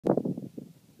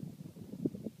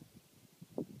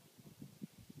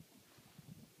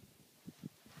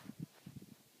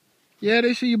Yeah,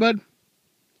 they see you, bud.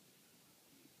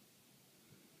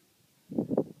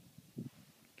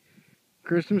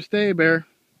 Christmas Day, Bear.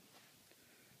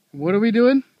 What are we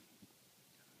doing?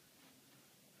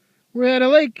 We're at a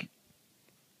lake.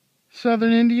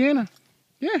 Southern Indiana.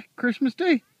 Yeah, Christmas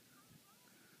Day.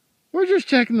 We're just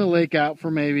checking the lake out for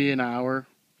maybe an hour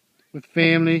with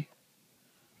family.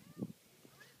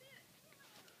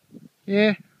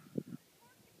 Yeah.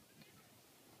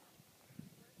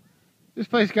 This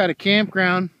place got a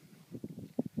campground.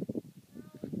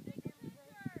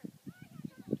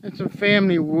 And some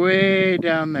family way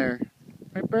down there.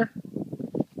 Right, Bear?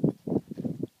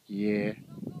 Yeah.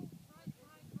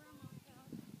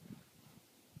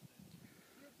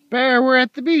 Bear, we're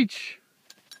at the beach.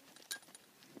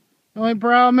 The only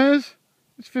problem is,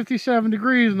 it's 57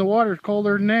 degrees and the water's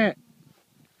colder than that.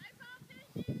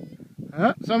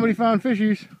 Somebody found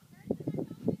fishies.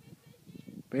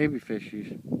 Baby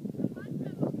fishies.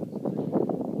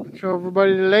 Show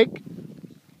everybody the lake.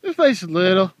 This place is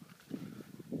little.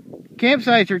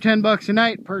 Campsites are $10 a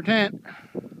night per tent.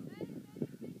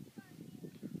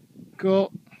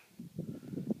 Cool.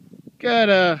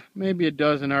 Got maybe a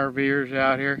dozen RVers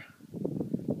out here.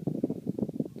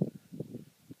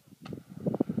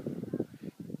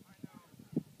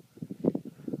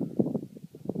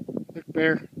 Look,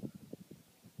 Bear.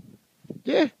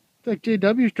 Yeah, it's like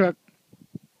JW's truck.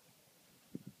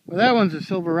 Well, that one's a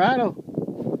Silverado.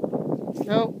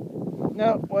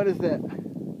 Nope, what is that?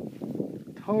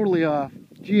 Totally off.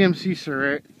 GMC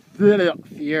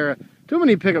Sierra. Too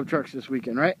many pickup trucks this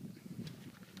weekend, right?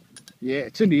 Yeah,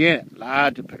 it's Indiana.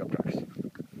 Lots of pickup trucks.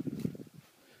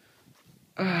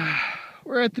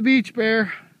 We're at the beach,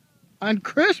 Bear. On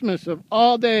Christmas of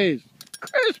all days.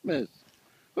 Christmas.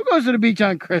 Who goes to the beach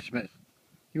on Christmas?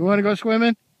 You want to go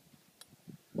swimming?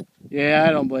 Yeah,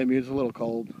 I don't blame you. It's a little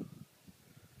cold.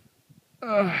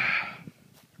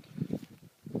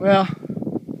 Well,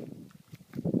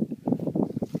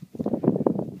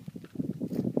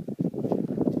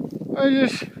 we're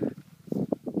just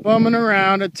bumming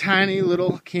around a tiny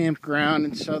little campground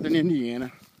in southern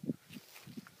Indiana.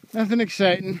 Nothing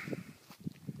exciting.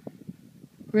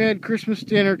 We had Christmas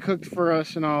dinner cooked for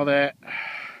us and all that.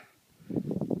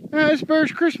 It's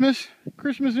Bear's Christmas.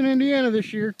 Christmas in Indiana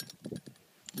this year.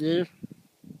 Yeah.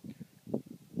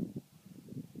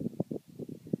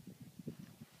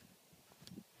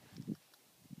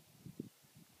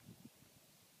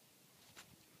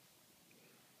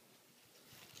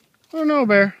 Oh no,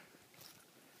 Bear.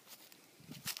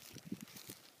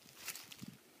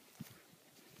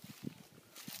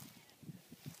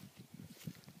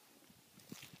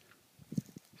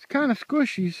 It's kind of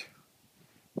squishies.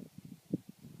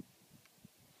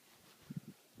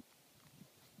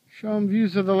 Show them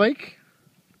views of the lake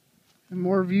and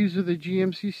more views of the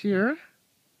GMC Sierra.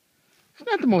 It's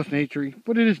not the most naturey,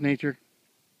 but it is nature.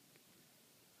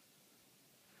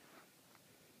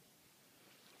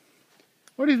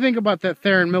 What do you think about that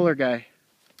Theron Miller guy?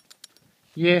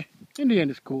 Yeah,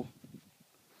 Indiana's cool.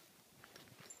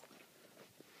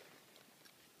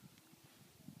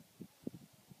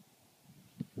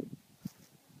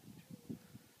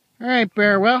 Alright,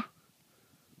 Bear, well,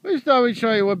 we just thought we'd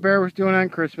show you what Bear was doing on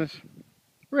Christmas.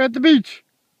 We're at the beach.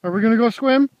 Are we going to go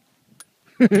swim?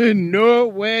 No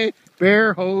way,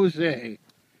 Bear Jose.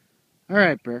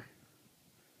 Alright, Bear.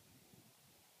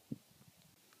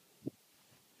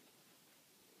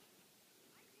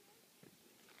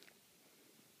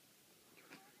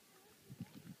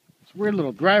 It's a weird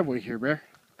little driveway here, Bear.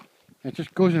 It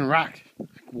just goes in rocks.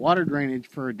 It's like water drainage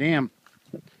for a dam.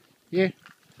 Yeah,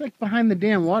 it's like behind the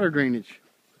dam water drainage.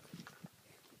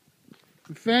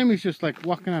 The family's just like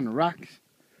walking on the rocks.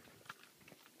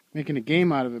 Making a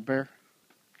game out of it, Bear.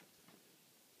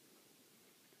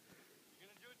 You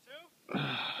gonna do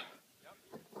it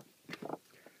too?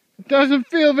 It doesn't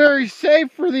feel very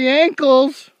safe for the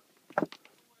ankles.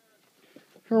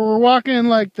 So we're walking in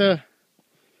like the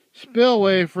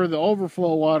spillway for the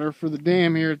overflow water for the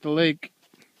dam here at the lake.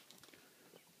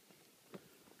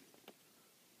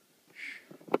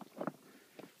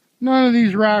 None of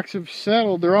these rocks have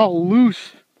settled. They're all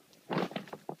loose.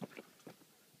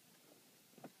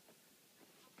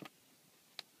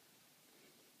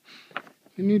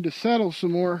 You need to settle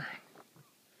some more.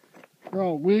 They're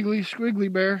all wiggly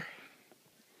squiggly, Bear.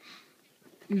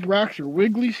 These rocks are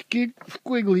wiggly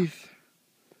squigglies.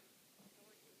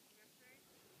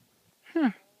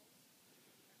 Huh.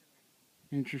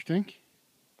 Interesting.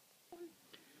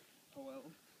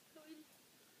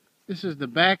 This is the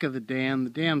back of the dam. The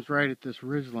dam's right at this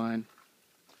ridge line.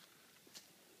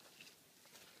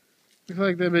 Looks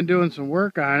like they've been doing some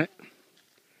work on it.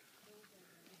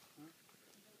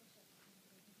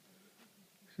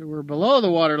 So we're below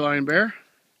the water line, Bear.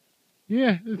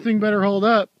 Yeah, this thing better hold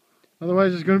up.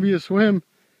 Otherwise it's going to be a swim.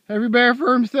 Every bear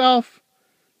for himself.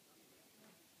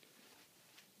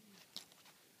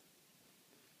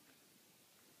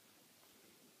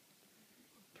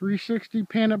 .360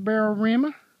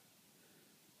 Panorama.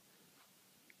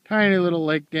 Tiny little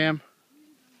lake dam.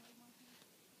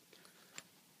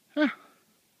 Huh.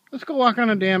 Let's go walk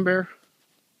on a dam, Bear.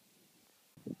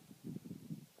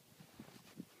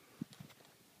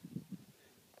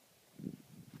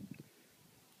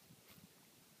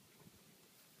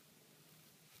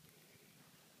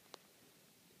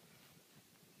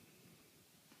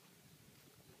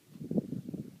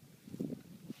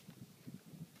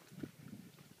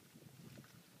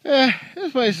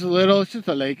 This place is little, it's just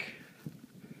a lake.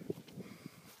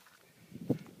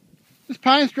 This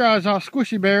pine straw is all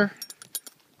squishy, Bear.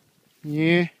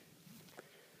 Yeah.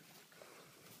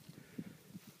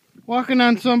 Walking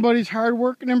on somebody's hard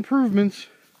work and improvements.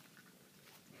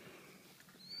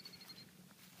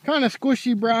 Kind of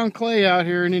squishy brown clay out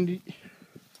here in Indy.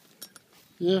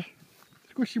 Yeah,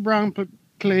 squishy brown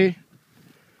clay.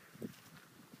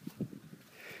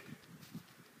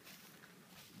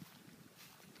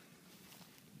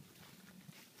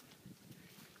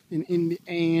 In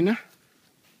Indiana.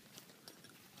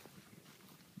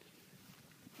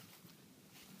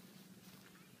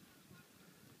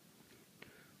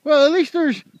 Well, at least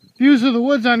there's views of the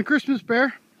woods on Christmas,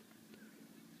 Bear.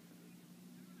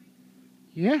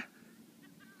 Yeah.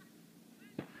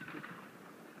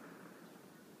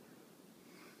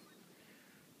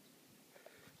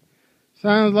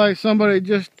 Sounds like somebody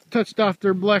just touched off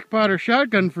their black powder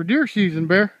shotgun for deer season,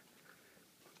 Bear.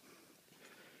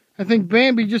 I think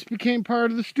Bambi just became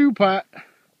part of the stew pot.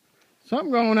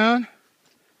 Something going on.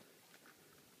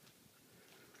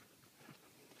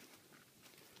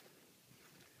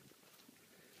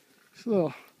 This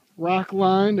little rock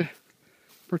line to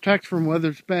protect from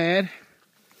weather's bad.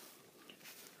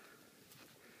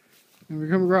 And we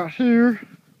come across here.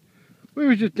 We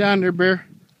was just down there, Bear.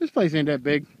 This place ain't that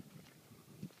big.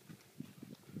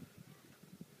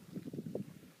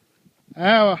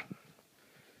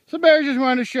 So Bear just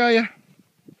wanted to show you.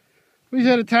 We just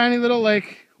had a tiny little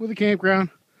lake with a campground.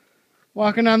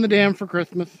 Walking on the dam for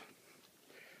Christmas.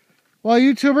 Well,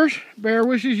 YouTubers, Bear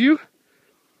wishes you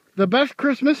the best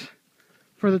Christmas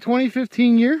for the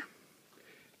 2015 year.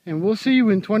 And we'll see you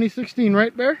in 2016,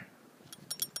 right, Bear?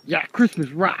 Yeah, Christmas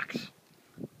rocks.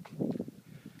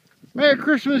 Merry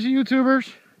Christmas, YouTubers.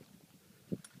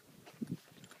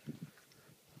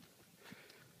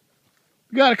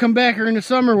 We gotta come back here in the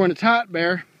summer when it's hot,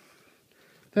 Bear.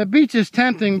 That beach is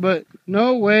tempting, but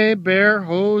no way, Bear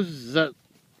hose up.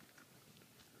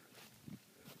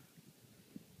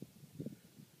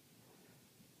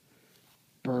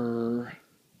 Brr.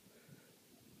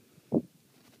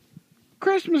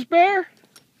 Christmas, Bear.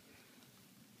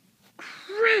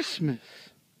 Christmas.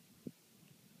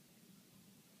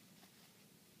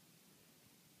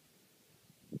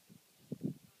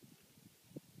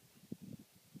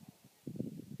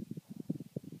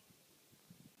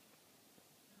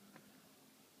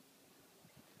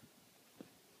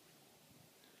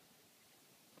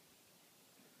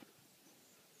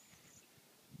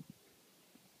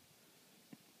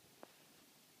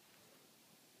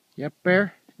 Yep,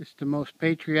 Bear. It's the most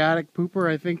patriotic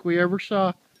pooper I think we ever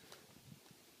saw.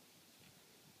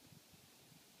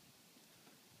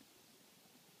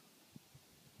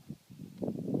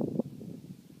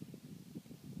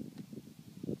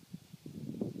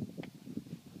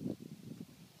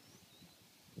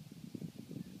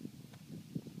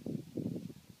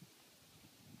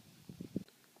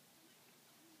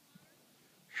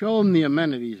 Show them the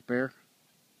amenities, Bear.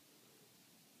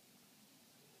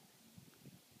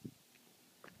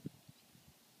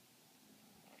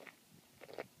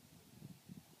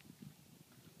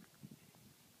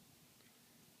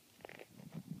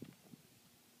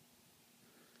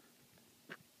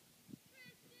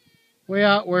 Way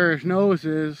out where his nose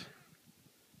is.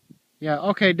 Yeah,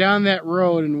 okay, down that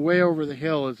road and way over the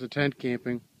hill is the tent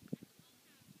camping.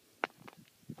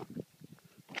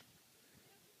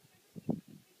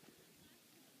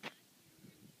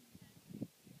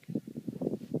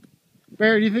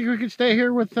 Bear, do you think we could stay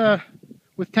here with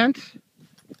tents?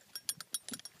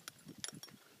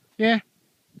 Yeah.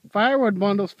 Firewood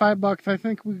bundles, $5. I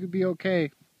think we could be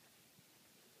okay.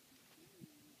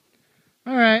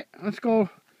 Alright, let's go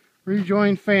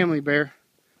rejoin family, Bear.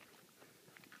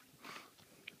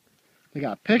 They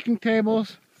got picnic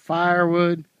tables,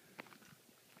 firewood,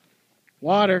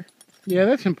 water. Yeah,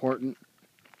 that's important.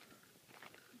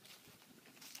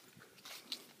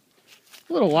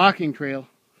 A little walking trail.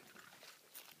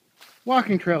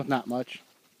 Walking trail's not much.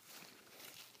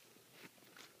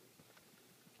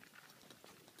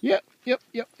 Yep.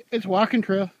 It's walking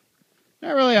trail.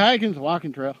 Not really hiking, it's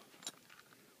walking trail.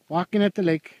 Walking at the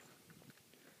lake.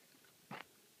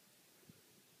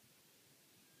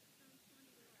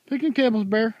 Picnic tables,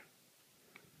 Bear.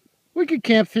 We could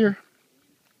camp here.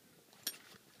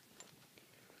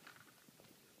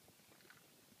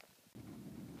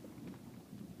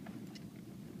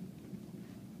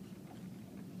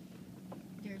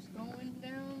 There's going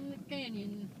down the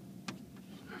canyon.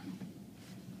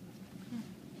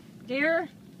 Deer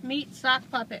meet sock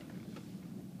puppet.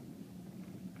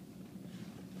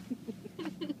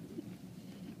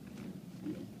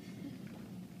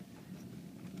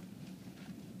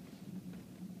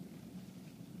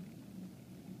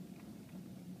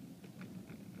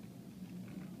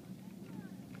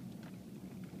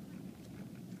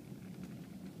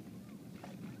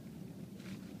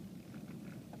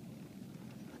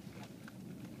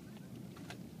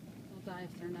 They'll die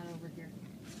if they're not over here.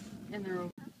 And they're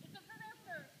over.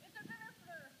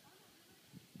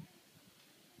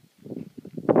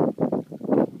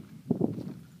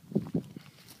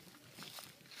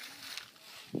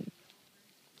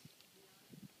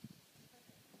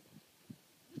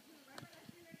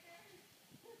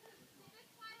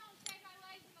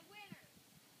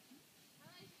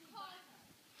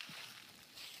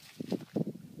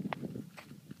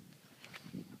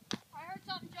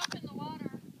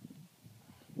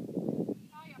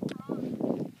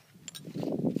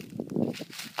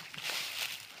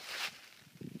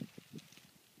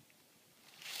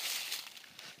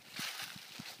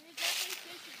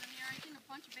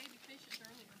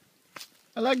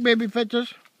 I like baby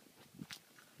fishes.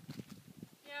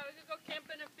 Yeah, we could go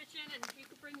camping and fishing, and you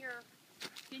could bring your.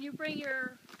 Can you bring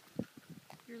your?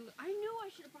 I knew I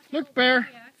should have brought. Look, Bear.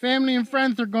 Family and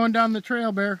friends are going down the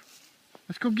trail, Bear.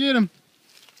 Let's go get them.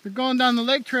 They're going down the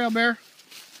lake trail, Bear.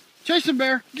 Chase them,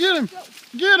 Bear. Get him.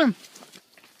 Get him.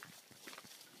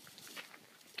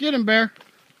 Get him, Bear.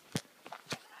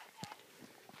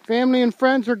 Family and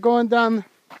friends are going down.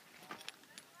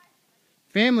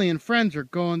 Family and friends are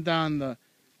going down the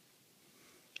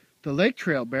lake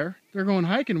trail, Bear. They're going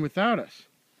hiking without us.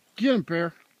 Get them,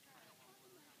 Bear.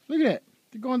 Look at that.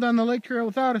 They're going down the lake trail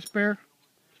without us, Bear.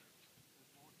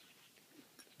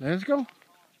 Let's go.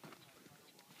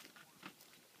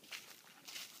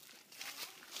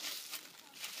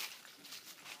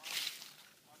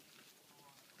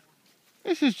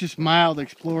 This is just mild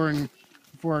exploring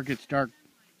before it gets dark.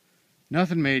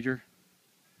 Nothing major.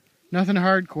 Nothing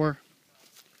hardcore.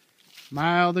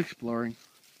 Mild exploring.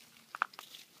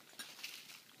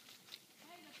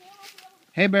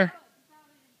 Hey, Bear.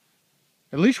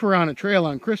 At least we're on a trail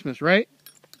on Christmas, right?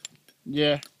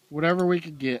 Yeah, whatever we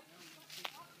could get.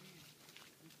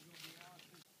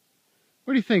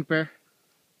 What do you think, Bear?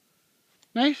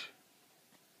 Nice?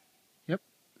 Yep.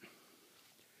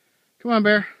 Come on,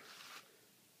 Bear.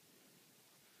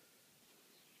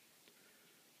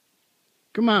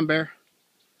 Come on, Bear.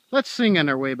 Let's sing on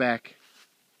our way back.